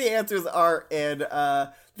both of the answers are in.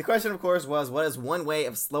 The question, of course, was what is one way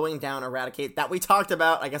of slowing down Raticate that we talked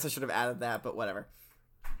about? I guess I should have added that, but whatever.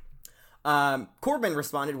 Corbin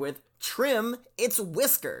responded with trim its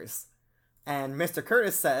whiskers. And Mr.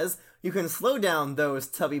 Curtis says, you can slow down those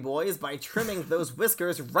tubby boys by trimming those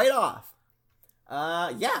whiskers right off.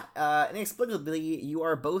 Inexplicably, you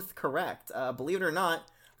are both correct. Believe it or not,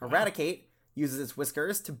 Raticate uses its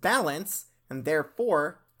whiskers to balance, and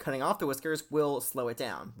therefore, cutting off the whiskers will slow it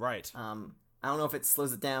down. Right. I don't know if it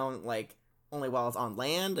slows it down, like, only while it's on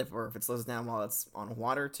land, or if it slows it down while it's on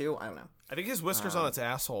water, too. I don't know. I think his whiskers on its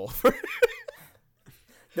asshole.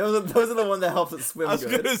 Those are the one that helps it swim good. I was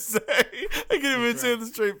gonna say, I can't even say it with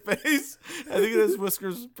a straight face. I think it has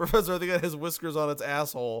whiskers, Professor. I think it has whiskers on its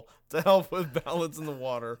asshole to help with balance in the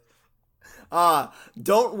water.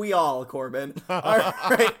 Don't we all, Corbin? All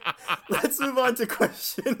right, let's move on to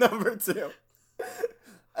question number 2.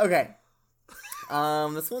 Okay.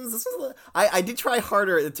 I did try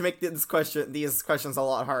harder to make these questions a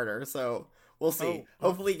lot harder, so we'll see.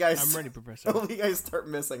 Hopefully, you guys. I'm ready, Professor. Hopefully, you guys start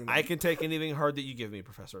missing them. I can take anything hard that you give me,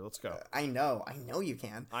 Professor. Let's go. I know you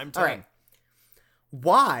can. I'm 10. All right.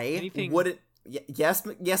 Why Anything- would it? Yes,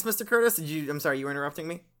 Mr. Curtis. I'm sorry, you were interrupting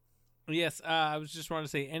me. Yes, I was just wanting to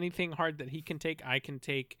say anything hard that he can take, I can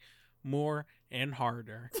take more and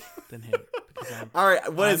harder than him. All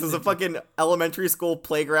right, what is this, a fucking elementary school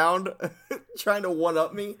playground trying to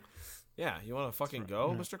one-up me? Yeah, you want to fucking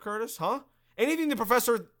go, Mr. Curtis? Huh? Anything the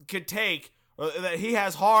Professor could take or that he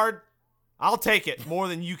has hard, I'll take it more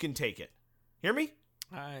than you can take it. Hear me?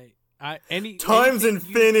 Times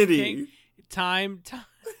infinity. Time.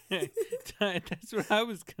 That's what I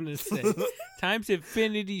was gonna say. Times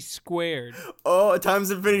infinity squared. Oh,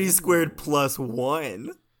 times infinity squared plus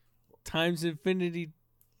 1. Times infinity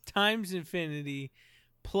plus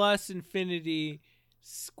infinity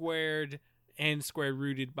squared and square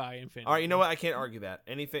rooted by infinity. All right, you know what? I can't argue that.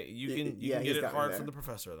 Anything you can get he's it got me hard there. from the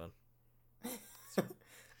Professor then.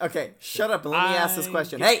 Okay, shut up and let me ask this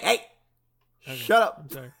question. Okay. Hey! Shut up. I'm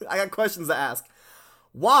sorry. I got questions to ask.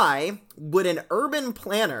 Why would an urban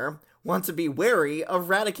planner want to be wary of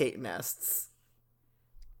Raticate nests?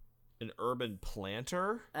 An urban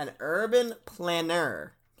planter? An urban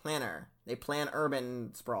planner. They plan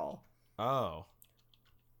urban sprawl. Oh.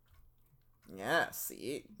 Yes,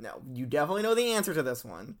 see? No, you definitely know the answer to this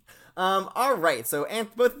one. Alright, so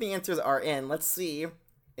both of the answers are in. Let's see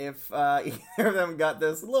if either of them got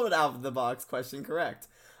this a little bit out of the box question correct.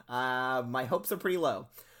 My hopes are pretty low.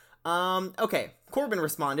 Okay, Corbin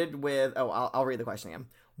responded with, I'll read the question again.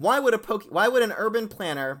 Why would an urban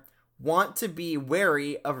planner want to be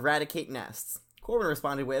wary of Raticate nests? Corbin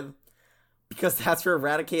responded with, because that's where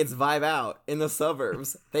Raticates vibe out, in the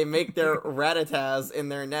suburbs. They make their Ratatas in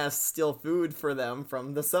their nests steal food for them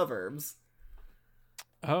from the suburbs.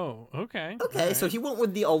 Oh, okay. Okay, All so right. he went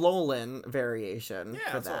with the Alolan variation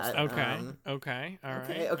for that's what I that. was Okay. All right.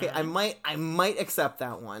 Okay. all right. I might accept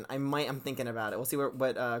that one. I'm thinking about it. We'll see what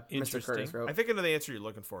Mr. Interesting. Curtis wrote. I think I know the answer you're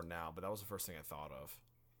looking for now, but that was the first thing I thought of.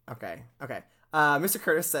 Okay. Mr.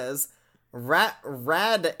 Curtis says,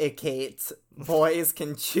 Raticate boys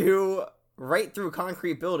can chew right through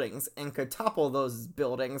concrete buildings and could topple those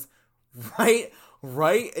buildings right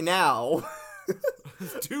now.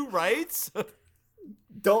 2 rights?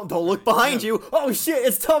 Don't look behind you. Oh shit,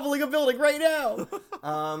 it's toppling a building right now.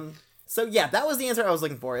 So yeah, that was the answer I was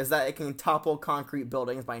looking for, is that it can topple concrete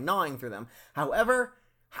buildings by gnawing through them. However,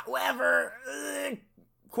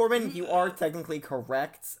 Corbin, you are technically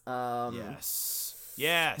correct. Yes.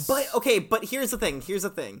 But here's the thing.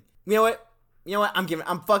 You know what? I'm giving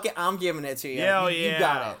it to you. Yeah, You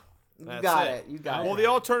got it. You got it. Well, the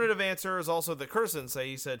alternative answer is also that Curtis didn't say.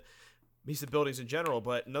 He said buildings in general,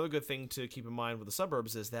 but another good thing to keep in mind with the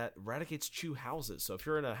suburbs is that Raticates chew houses. So if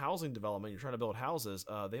you're in a housing development, you're trying to build houses,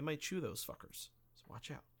 they might chew those fuckers. So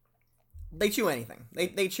watch out. They chew anything.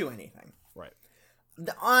 They chew anything. Right.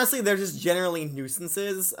 Honestly, they're just generally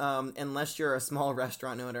nuisances, unless you're a small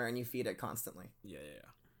restaurant owner and you feed it constantly. Yeah.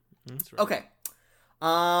 That's right. Okay.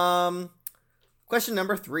 Question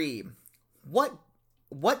number 3.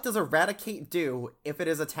 What does a Raticate do if it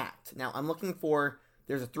is attacked? Now, I'm looking for...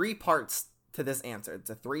 There's 3 parts to this answer. It's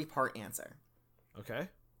a 3-part answer. Okay.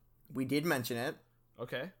 We did mention it.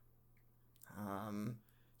 Okay.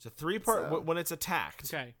 It's a 3-part when it's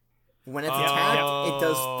attacked. Okay. When it's attacked, it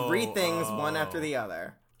does 3 things, one after the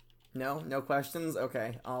other. No questions?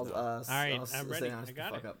 Okay. All right, I'm ready. I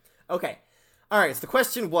got it. Okay. All right, so the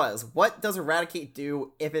question was, what does a Raticate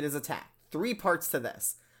do if it is attacked? 3 parts to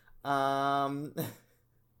this. Corbin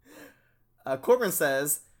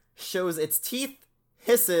says, shows its teeth,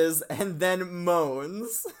 hisses, and then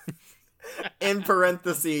moans. In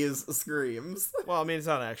parentheses, screams. Well, I mean, it's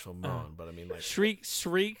not an actual moan, but I mean, like...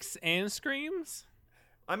 Shrieks, and screams?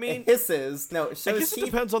 I mean... It hisses. No, it shows I guess teeth,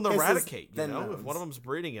 it depends on the hisses, Raticate, you then know? moans. If one of them's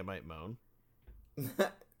breeding, it might moan.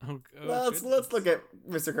 Let's look at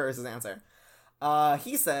Mr. Curtis's answer.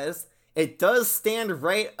 He says... It does stand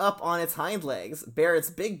right up on its hind legs, bare its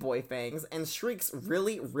big boy fangs, and shrieks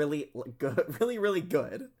really, really good. Really, really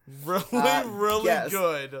good. Really yes.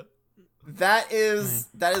 good. That is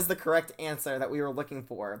the correct answer that we were looking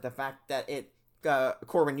for. The fact that it,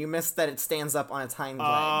 Corbin, you missed that it stands up on its hind legs.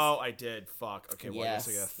 Oh, I did. Fuck. Okay, well, Yes,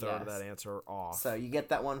 I guess I got a third of that answer off. So you get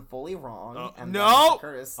that one fully wrong. And no! then Mr.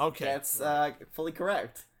 Curtis gets fully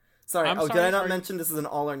correct. Sorry. Did I not mention this is an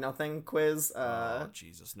all or nothing quiz? Oh,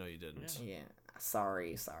 Jesus. No, you didn't. Yeah.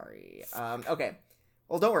 Sorry. Okay.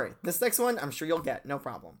 Well, don't worry. This next one, I'm sure you'll get. No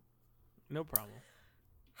problem. No problem.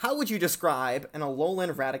 How would you describe an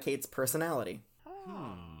Alolan Raticate's personality?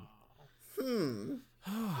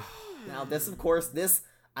 Now, this, of course,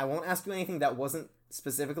 I won't ask you anything that wasn't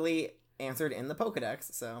specifically answered in the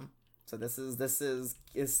Pokedex. So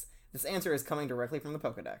this answer is coming directly from the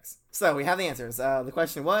Pokedex. So we have the answers. The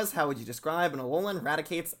question was, how would you describe an Alolan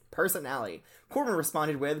Raticate's personality? Corbin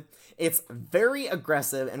responded with, it's very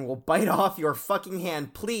aggressive and will bite off your fucking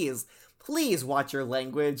hand. Please watch your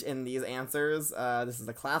language in these answers. This is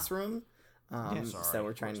a classroom. So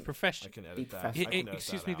we're trying to professional. I can edit be that. professional.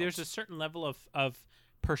 Excuse me. There's a certain level of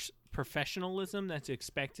professionalism that's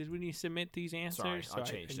expected when you submit these answers. Sorry, I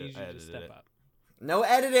changed it. I edited it. Up. No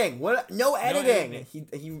editing. What? No editing.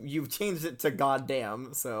 You've changed it to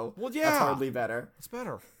goddamn. So that's hardly better. It's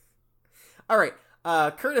better. All right.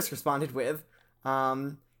 Curtis responded with,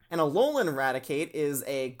 an Alolan Raticate is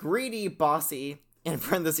a greedy, bossy, in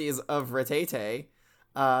parentheses of Raticate,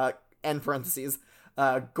 end parentheses,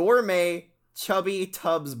 gourmet, chubby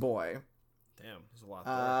Tubbs boy. Damn, there's a lot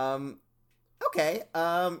there. Okay.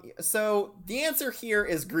 So the answer here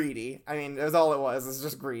is greedy. I mean, that's all it was. It's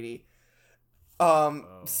just greedy.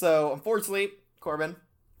 So unfortunately, Corbin,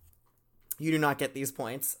 you do not get these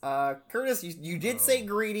points. Curtis, you did say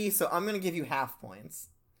greedy, so I'm gonna give you half points.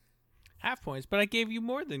 Half points, but I gave you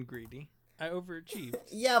more than greedy. I overachieved.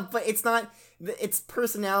 Yeah, but it's not. Its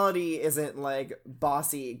personality isn't like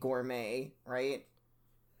bossy gourmet, right?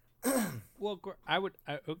 Well,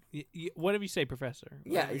 whatever you say, Professor.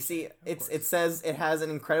 Yeah, you see, it says it has an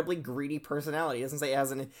incredibly greedy personality. It doesn't say it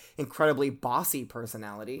has an incredibly bossy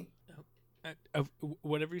personality.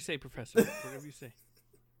 Whatever you say, Professor. Whatever you say.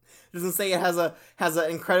 It doesn't say it has an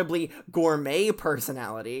incredibly gourmet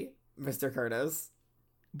personality, Mr. Curtis.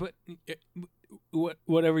 But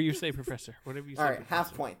whatever you say, Professor. Whatever you say. All right, Professor.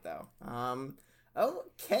 half point though.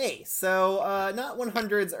 Okay, so not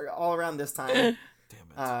 100s are all around this time. Damn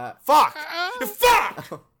it! Fuck!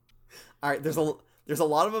 Fuck! All right, there's a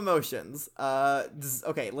lot of emotions.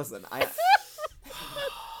 Okay, listen,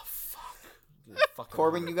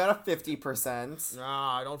 Corbin, you got a 50%.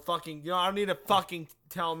 Nah, I don't need to fucking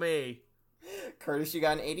tell me. Curtis, you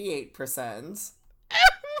got an 88%.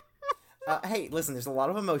 Hey, listen, there's a lot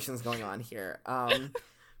of emotions going on here.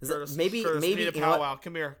 Curtis, maybe we need a powwow.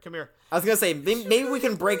 Come here. I was gonna say maybe we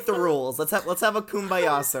can break the rules. Let's have a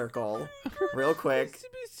kumbaya circle, real quick.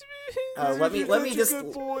 let me just.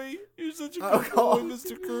 Good boy. You're such a good Oh, boy,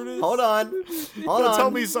 Mr. Curtis. Hold on.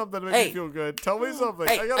 Tell me something to make me feel good. Tell me something.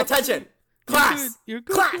 Hey, attention, You're class. good. You're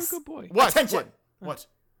good. Class. You're a good boy. What? Attention. What?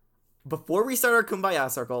 Before we start our Kumbaya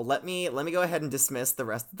circle, let me go ahead and dismiss the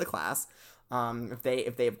rest of the class. If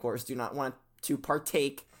they of course do not want to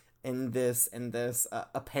partake in this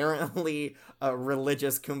apparently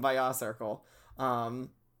religious Kumbaya circle.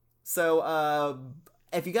 So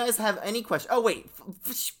if you guys have any questions, oh wait,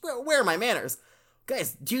 where are my manners,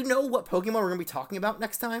 guys? Do you know what Pokemon we're gonna be talking about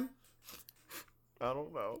next time? I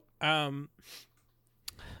don't know.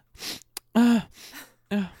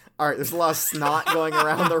 All right, there's a lot of snot going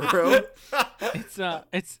around the room.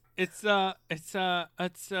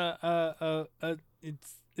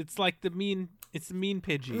 It's like the mean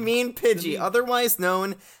Pidgey. Mean Pidgey, otherwise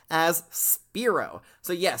known as Spearow.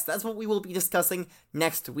 So yes, that's what we will be discussing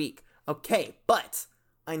next week. Okay, but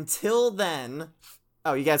until then,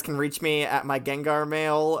 you guys can reach me at my Gengar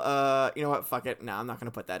mail. You know what? Fuck it. No, I'm not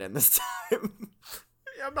gonna put that in this time.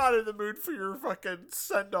 I'm not in the mood for your fucking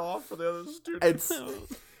send off for the other students.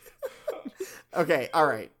 Okay, all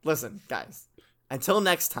right. Listen, guys. Until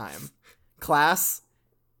next time, class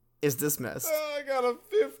is dismissed. I got a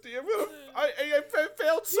 50. I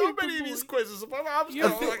failed so many of these quizzes. My mom's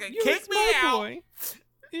gonna fucking kick me out. Boy.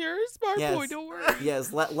 You're a smart boy. Don't worry.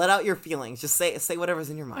 Yes, let out your feelings. Just say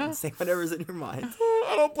whatever's in your mind. Say whatever's in your mind.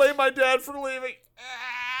 I don't blame my dad for leaving.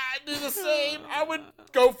 I'd do the same. I would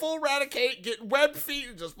go full Raticate, get web feet,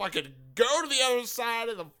 and just fucking go to the other side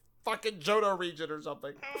of the fucking Johto region or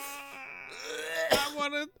something.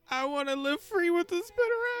 I wanna live free with the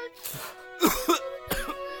Spinnerack.